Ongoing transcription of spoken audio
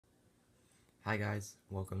Hi guys,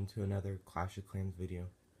 welcome to another Clash of Clans video.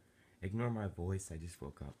 Ignore my voice, I just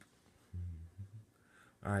woke up.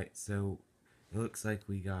 Alright, so it looks like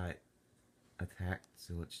we got attacked,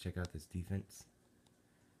 so let's check out this defense.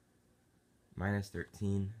 Minus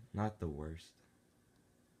 13, not the worst.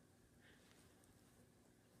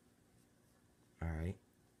 Alright,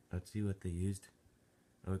 let's see what they used.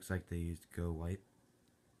 It looks like they used Go White,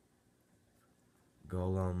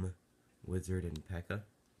 Golem, Wizard, and P.E.K.K.A.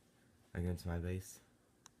 against my base.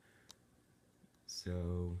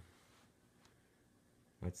 So,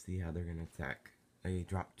 let's see how they're gonna attack. They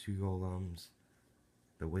dropped 2 Golems,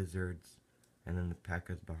 the Wizards, and then the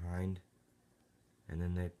P.E.K.K.A's behind. And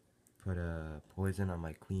then they put a poison on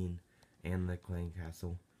my queen and the clan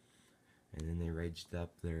castle. And then they raged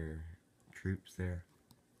up their troops there.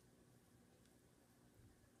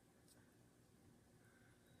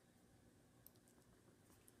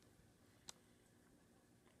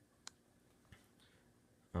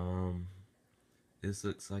 This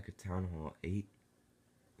looks like a Town Hall 8,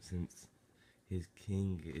 since his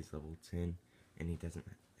king is level 10 and he doesn't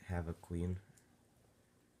have a queen.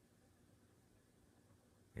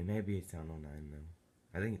 It may be a Town Hall 9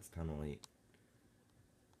 though. I think it's Town Hall 8.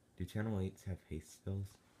 Do Town Hall 8s have haste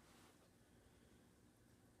spells?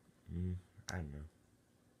 I don't know.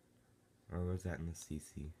 Or was that in the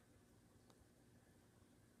CC?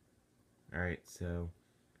 Alright, so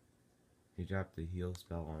he dropped the heal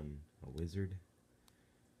spell on a wizard.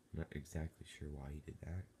 Not exactly sure why he did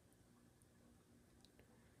that.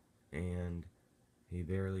 And he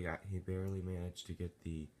barely managed to get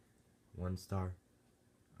the 1-star.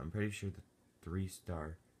 I'm pretty sure the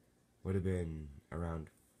 3-star would have been around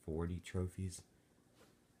 40 trophies.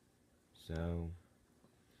 So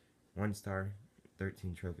 1-star,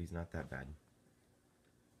 13 trophies, not that bad.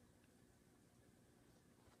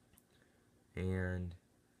 And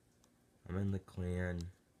I'm in the clan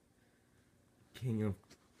Kings of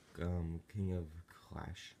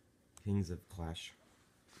Clash.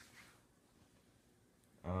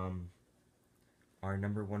 Our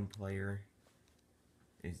number 1 player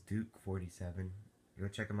is Duke47. Go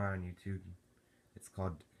check him out on YouTube.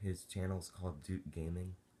 His channel's called Duke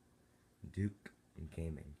Gaming. Duke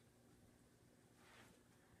Gaming.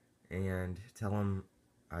 And tell him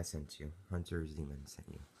I sent you. Hunter Zeman sent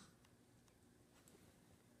you.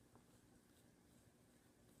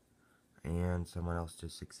 And someone else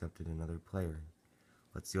just accepted another player.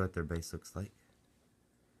 Let's see what their base looks like.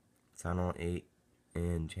 Town Hall 8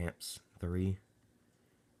 and Champs 3.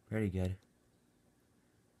 Pretty good.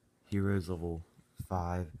 Heroes level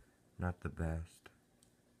 5. Not the best.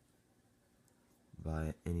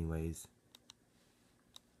 But anyways.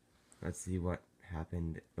 Let's see what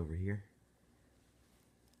happened over here.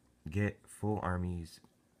 Get full armies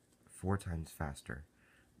 4 times faster.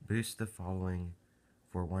 Boost the following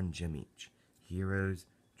for 1 gem each: heroes,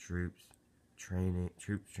 troops training,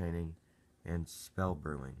 and spell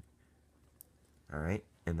brewing. Alright,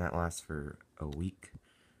 and that lasts for a week,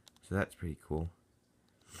 so that's pretty cool.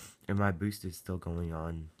 And my boost is still going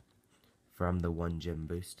on from the 1 gem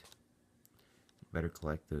boost. Better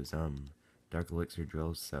collect those dark elixir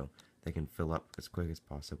drills so they can fill up as quick as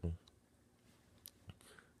possible.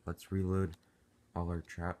 Let's reload all our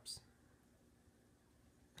traps.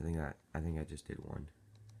 I think I just did 1.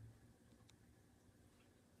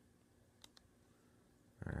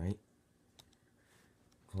 Alright.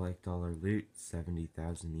 Collect all our loot,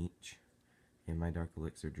 70,000 each. And my dark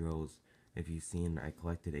elixir drills, if you've seen, I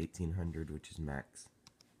collected 1,800, which is max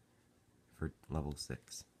for level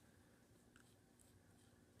 6.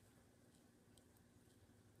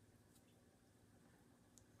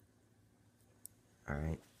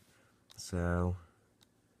 Alright, so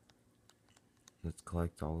let's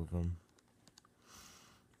collect all of them.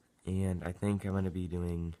 And I think I'm going to be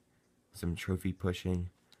doing some trophy pushing,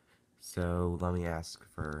 so let me ask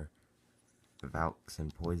for Valks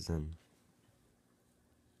and Poison.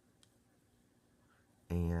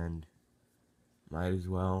 And might as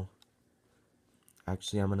well.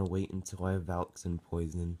 Actually, I'm going to wait until I have Valks and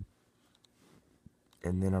Poison,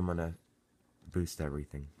 and then I'm going to boost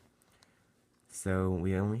everything. So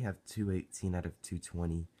we only have 218 out of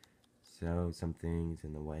 220, so something's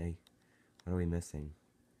in the way. What are we missing?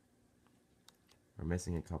 We're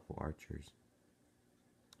missing a couple archers.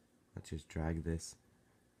 Let's just drag this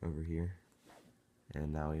over here,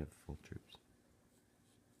 and now we have full troops.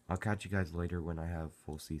 I'll catch you guys later when I have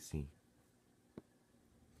full CC.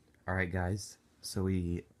 Alright guys, so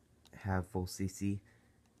we have full CC,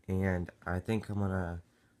 and I think I'm gonna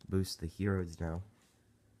boost the heroes now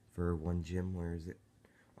for 1 gem. Where is it?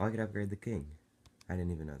 Oh, I could upgrade the king. I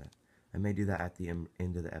didn't even know that. I may do that at the end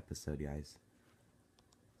of the episode, guys.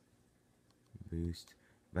 boost,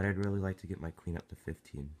 but I'd really like to get my queen up to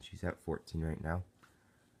 15. She's at 14 right now.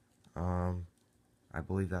 I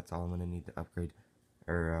believe that's all I'm gonna need to upgrade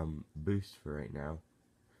or boost for right now.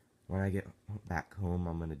 When I get back home,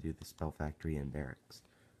 I'm gonna do the spell factory and barracks,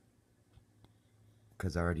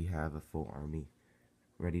 because I already have a full army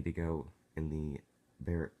ready to go in the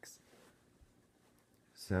barracks.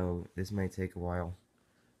 So this might take a while,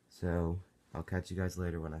 so I'll catch you guys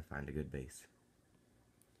later when I find a good base.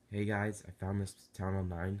 Hey guys, I found this Town Hall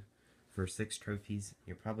 9 for 6 trophies.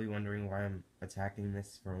 You're probably wondering why I'm attacking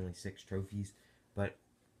this for only 6 trophies, but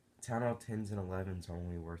Town Hall 10s and 11s are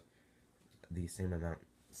only worth the same amount.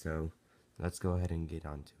 So let's go ahead and get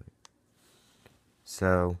onto it.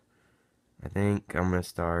 So I think I'm going to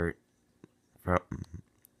start from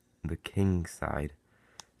the king side,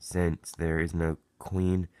 since there is no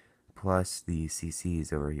queen plus the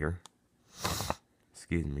CCs over here.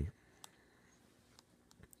 Excuse me.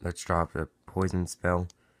 Let's drop a poison spell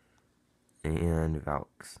and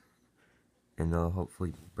Valks, and they'll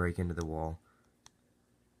hopefully break into the wall.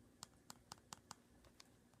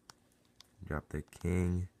 Drop the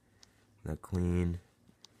king, the queen,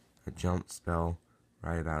 a jump spell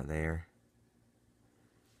right about there,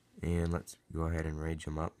 and let's go ahead and rage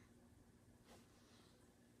them up.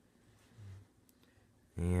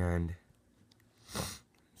 And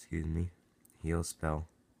excuse me, heal spell.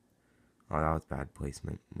 Oh, that was bad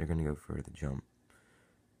placement. They're gonna go for the jump.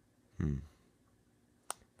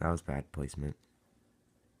 That was bad placement.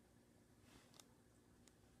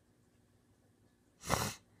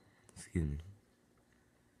 Excuse me.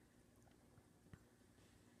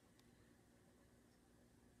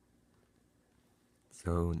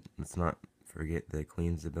 So let's not forget the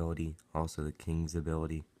queen's ability, also the king's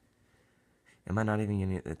ability. Am I not even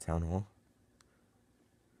getting it at the town hall?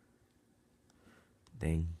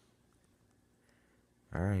 Dang.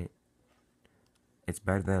 Alright. It's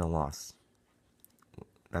better than a loss.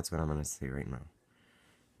 That's what I'm gonna say right now.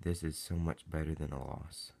 This is so much better than a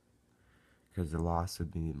loss. Because the loss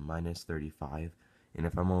would be minus 35. And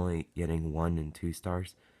if I'm only getting 1 and 2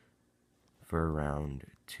 stars for around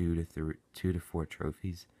 2 to 4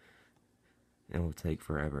 trophies, it will take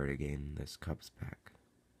forever to gain this cups pack.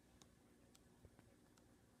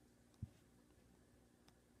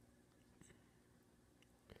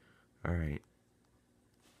 Alright.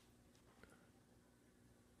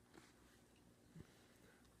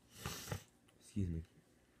 Excuse me.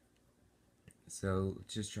 So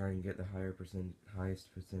just try and get the highest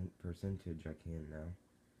percentage I can now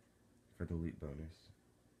for the loot bonus.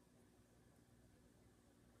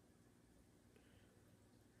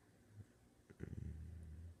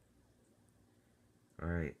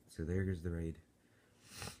 Alright, so there goes the raid.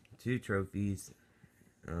 2 trophies,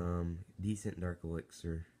 decent dark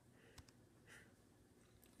elixir,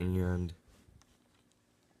 and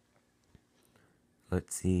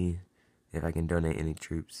let's see if I can donate any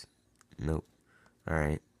troops. Nope.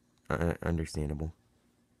 Alright, understandable.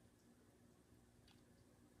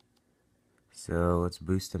 So let's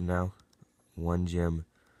boost them now. 1 gem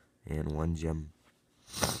and 1 gem.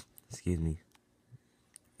 Excuse me.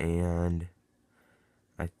 And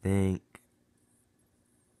I think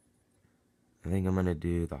I'm gonna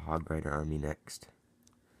do the Hog Rider army next.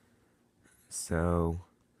 So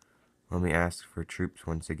let me ask for troops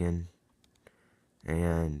once again,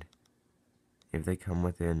 and if they come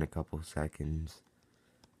within a couple seconds,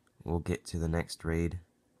 we'll get to the next raid.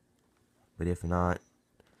 But if not,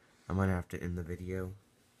 I'm gonna have to end the video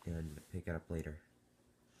and pick it up later.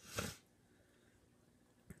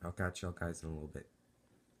 I'll catch y'all guys in a little bit.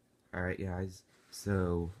 Alright guys,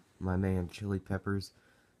 so my man Chili Peppers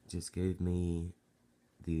just gave me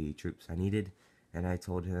the troops I needed, and I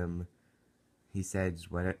told him, he said,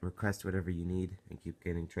 request whatever you need and keep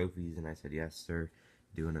getting trophies, and I said, yes sir,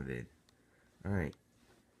 doing a vid. Alright,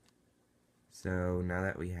 so now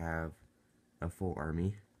that we have a full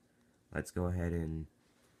army, let's go ahead and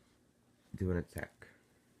do an attack.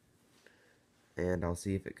 And I'll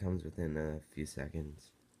see if it comes within a few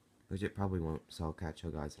seconds, which it probably won't, so I'll catch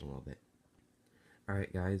you guys in a little bit.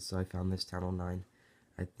 Alright guys, so I found this Town Hall 9.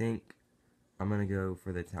 I think I'm gonna go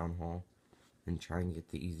for the Town Hall and try and get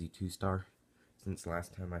the easy 2-star, since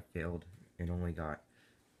last time I failed and only got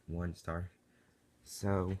 1 star.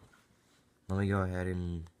 So let me go ahead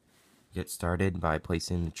and get started by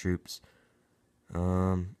placing the troops.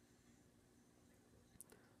 I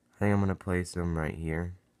think I'm gonna place them right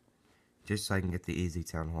here, just so I can get the easy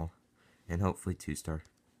Town Hall and hopefully 2-star.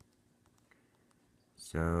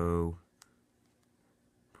 So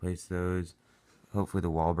place those. Hopefully the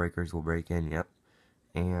wall breakers will break in. Yep.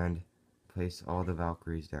 And place all the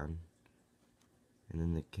Valkyries down, and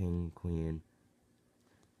then the king, queen,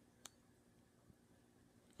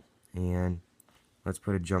 And let's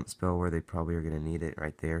put a jump spell where they probably are going to need it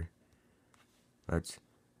right there. Let's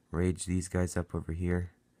rage these guys up over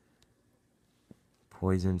here.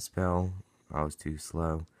 Poison spell. I was too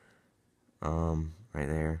slow. Right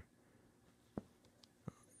there.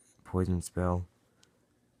 Poison spell.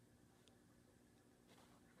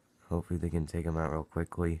 Hopefully they can take them out real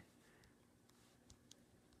quickly.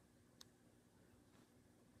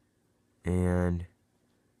 And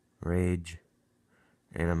rage.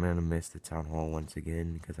 And I'm gonna miss the town hall once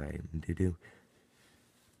again because I am doo-doo.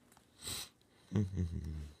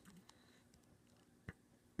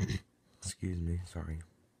 Excuse me, sorry.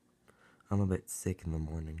 I'm a bit sick in the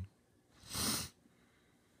morning.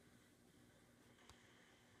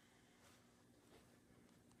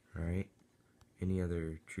 Alright. Any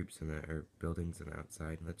other troops in the or buildings on the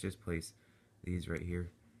outside? Let's just place these right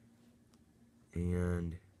here.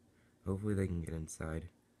 And hopefully they can get inside.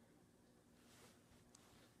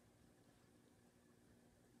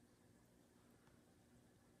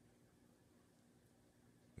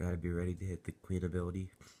 Gotta be ready to hit the queen ability.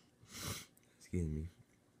 Excuse me.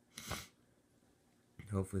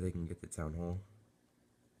 Hopefully they can get the town hall.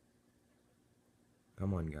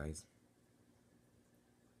 Come on, guys.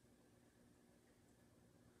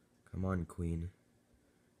 Come on, queen.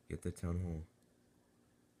 Get the town hall.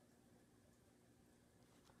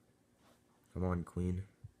 Come on, queen.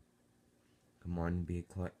 Come on, be a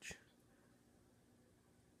clutch.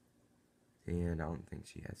 And I don't think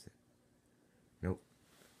she has it. Nope.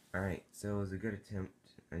 Alright, so it was a good attempt.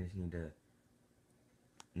 I just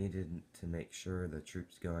needed to make sure the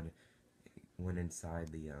troops went inside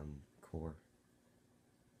the core.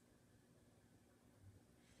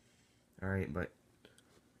 Alright, but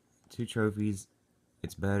 2 trophies,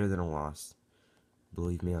 it's better than a loss.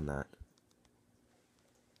 Believe me on that.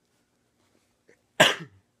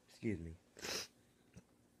 Excuse me.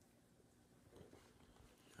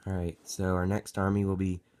 Alright, so our next army will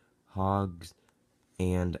be hogs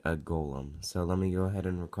and a golem. So let me go ahead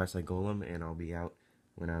and request a golem, and I'll be out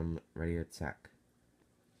when I'm ready to attack.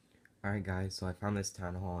 Alright guys, so I found this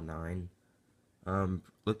Town Hall 9.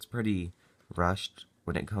 Looks pretty rushed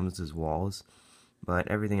when it comes to his walls, but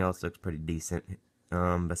everything else looks pretty decent.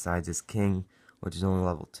 Besides his king, which is only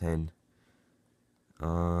level 10.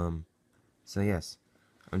 So yes,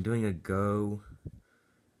 I'm doing a golem,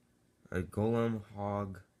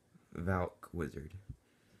 hog, Valk, wizard.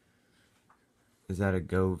 Is that a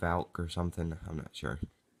go Valk or something? I'm not sure.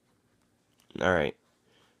 Alright,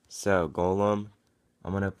 so golem,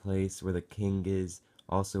 I'm gonna place where the king is,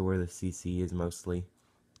 also where the CC is mostly.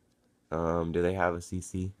 Do they have a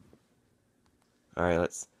CC? Alright,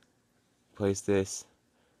 let's place this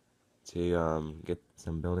to get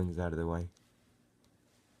some buildings out of the way.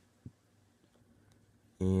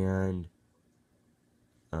 And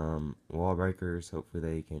wall breakers, hopefully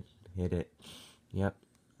they can hit it. Yep.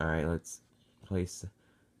 Alright, let's place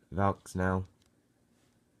Valks now.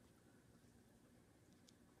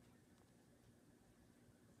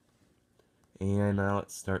 And now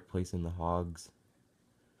let's start placing the hogs.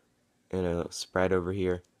 And a spread over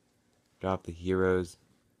here. Drop the heroes.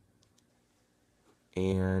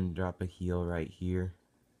 And drop a heal right here.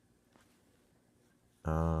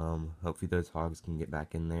 Hopefully those hogs can get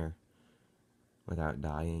back in there without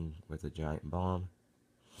dying with a giant bomb.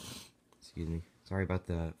 Excuse me. Sorry about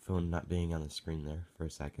the phone not being on the screen there for a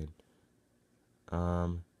second.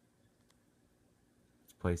 Let's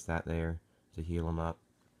place that there to heal him up.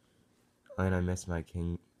 And I missed my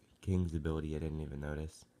king's ability, I didn't even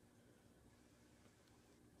notice.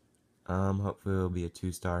 Hopefully it'll be a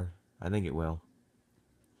 2-star. I think it will.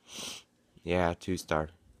 Yeah, 2-star.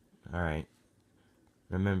 Alright.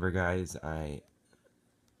 Remember guys, I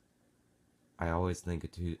always think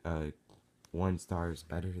a 1-star is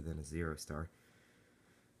better than a 0-star.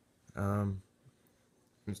 I'm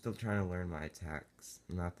still trying to learn my attacks.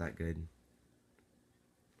 I'm not that good.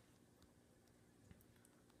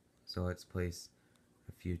 So let's place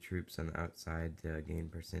a few troops on the outside to gain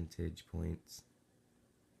percentage points.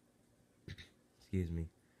 Excuse me.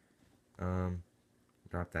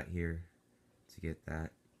 Drop that here to get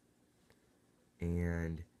that.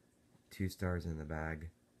 And 2 stars in the bag.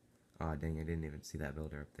 Aw, dang, I didn't even see that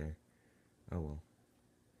builder up there. Oh well.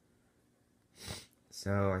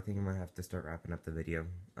 So, I think I'm gonna have to start wrapping up the video.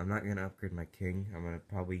 I'm not gonna upgrade my king. I'm gonna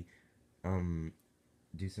probably,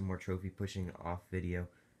 do some more trophy pushing off video,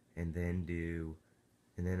 and then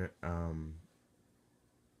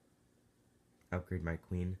upgrade my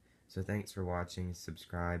queen. So thanks for watching,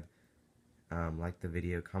 subscribe, like the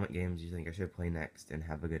video, comment games you think I should play next, and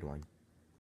have a good one.